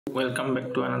Welcome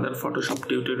back to another Photoshop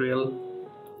tutorial.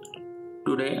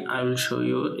 Today I will show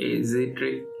you a easy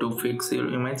trick to fix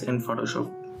your image in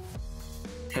Photoshop.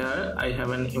 Here I have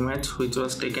an image which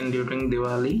was taken during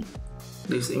Diwali.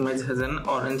 This image has an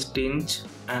orange tinge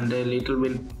and a little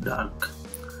bit dark.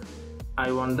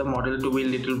 I want the model to be a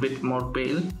little bit more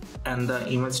pale and the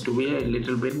image to be a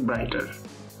little bit brighter.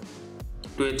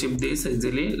 To achieve this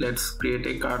easily, let's create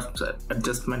a curves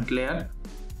adjustment layer.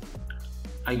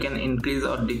 I can increase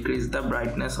or decrease the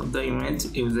brightness of the image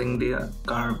using the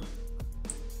curve,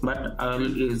 but I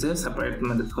will use a separate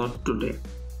method today.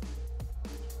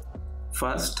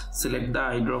 First, select the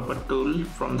eyedropper tool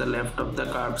from the left of the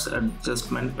curves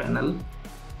adjustment panel.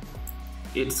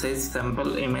 It says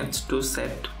sample image to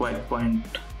set white point.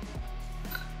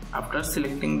 After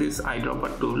selecting this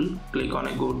eyedropper tool, click on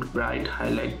a good bright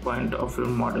highlight point of your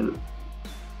model.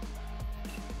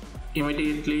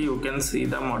 Immediately you can see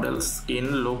the model's skin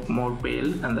look more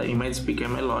pale and the image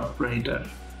became a lot brighter.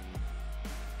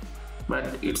 But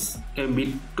it's a bit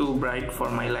too bright for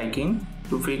my liking.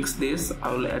 To fix this,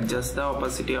 I will adjust the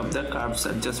opacity of the curves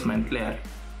adjustment layer.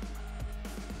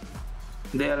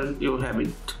 There you have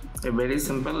it. A very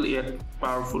simple yet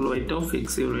powerful way to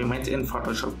fix your image in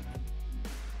Photoshop.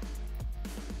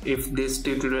 If this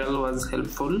tutorial was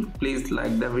helpful, please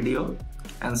like the video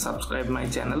and subscribe my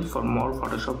channel for more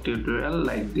Photoshop tutorial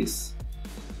like this.